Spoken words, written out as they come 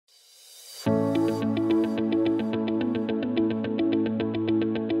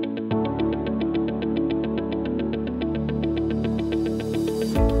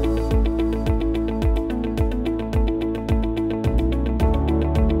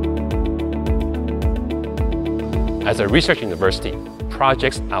As a research university,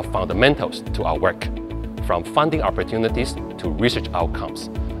 projects are fundamentals to our work. From funding opportunities to research outcomes,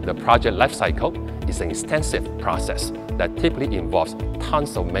 the project lifecycle is an extensive process that typically involves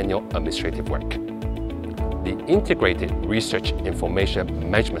tons of manual administrative work. The Integrated Research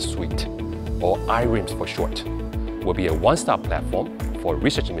Information Management Suite, or iRIMS for short, will be a one-stop platform for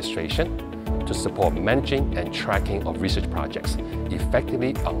research administration to support managing and tracking of research projects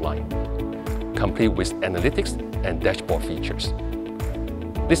effectively online, complete with analytics and dashboard features.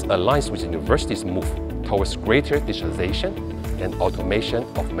 This aligns with the university's move towards greater digitalization and automation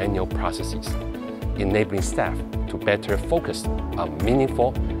of manual processes, enabling staff to better focus on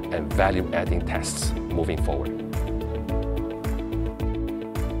meaningful and value-adding tasks moving forward.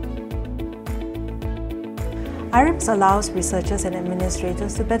 iRIMS allows researchers and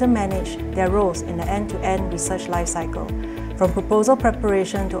administrators to better manage their roles in the end-to-end research lifecycle, from proposal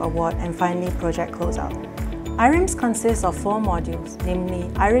preparation to award and finally project closeout. iRIMS consists of 4 modules, namely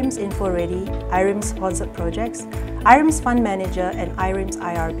iRIMS Info Ready, iRIMS Sponsored Projects, iRIMS Fund Manager, and iRIMS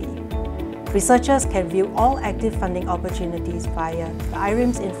IRB. Researchers can view all active funding opportunities via the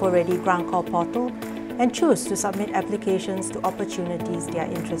iRIMS Info Ready Grant Call portal and choose to submit applications to opportunities they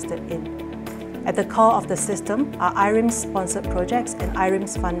are interested in. At the core of the system are iRIMS Sponsored Projects and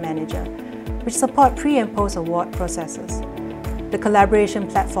iRIMS Fund Manager, which support pre- and post-award processes. The collaboration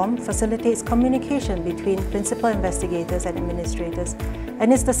platform facilitates communication between principal investigators and administrators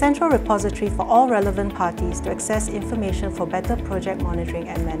and is the central repository for all relevant parties to access information for better project monitoring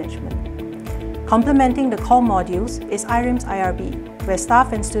and management. Complementing the core modules is iRIMS IRB, where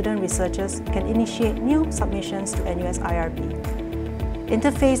staff and student researchers can initiate new submissions to NUS IRB.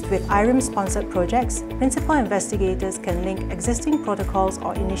 Interfaced with iRIMS-sponsored projects, principal investigators can link existing protocols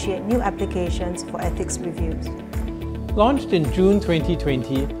or initiate new applications for ethics reviews. Launched in June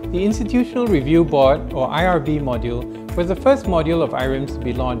 2020, the Institutional Review Board, or IRB module, was the first module of iRIMS to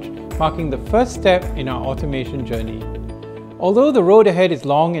be launched, marking the first step in our automation journey. Although the road ahead is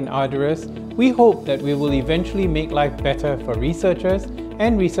long and arduous, we hope that we will eventually make life better for researchers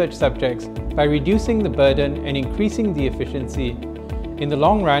and research subjects by reducing the burden and increasing the efficiency. In the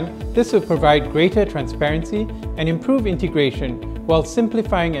long run, this will provide greater transparency and improve integration while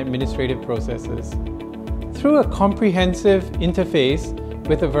simplifying administrative processes. Through a comprehensive interface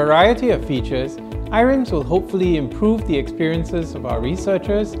with a variety of features, iRIMS will hopefully improve the experiences of our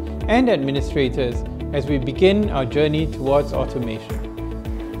researchers and administrators as we begin our journey towards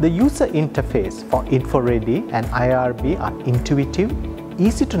automation. The user interface for InfoReady and IRB are intuitive,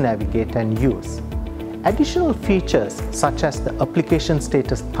 easy to navigate and use. Additional features such as the application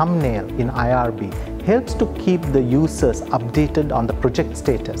status thumbnail in IRB helps to keep the users updated on the project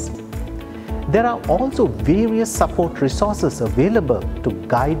status. There are also various support resources available to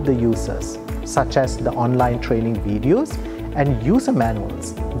guide the users, such as the online training videos and user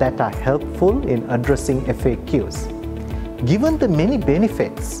manuals that are helpful in addressing FAQs. Given the many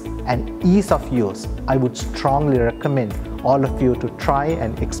benefits and ease of use, I would strongly recommend all of you to try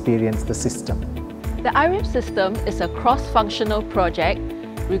and experience the system. The iRIMS system is a cross-functional project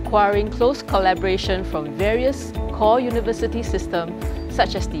requiring close collaboration from various core university systems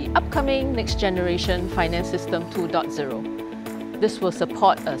such as the upcoming Next Generation Finance System 2.0. This will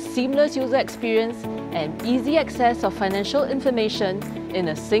support a seamless user experience and easy access of financial information in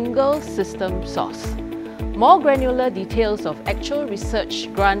a single system source. More granular details of actual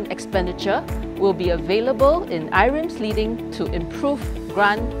research grant expenditure will be available in iRIMS, leading to improved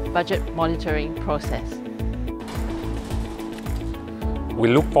grant budget monitoring process. We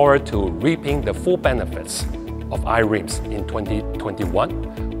look forward to reaping the full benefits of iRIMS in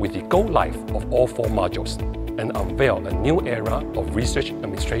 2021 with the go-live of all 4 modules and unveil a new era of research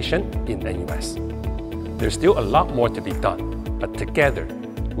administration in NUS. There's still a lot more to be done, but together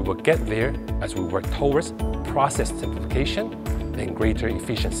we will get there as we work towards process simplification and greater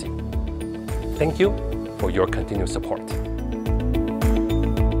efficiency. Thank you for your continued support.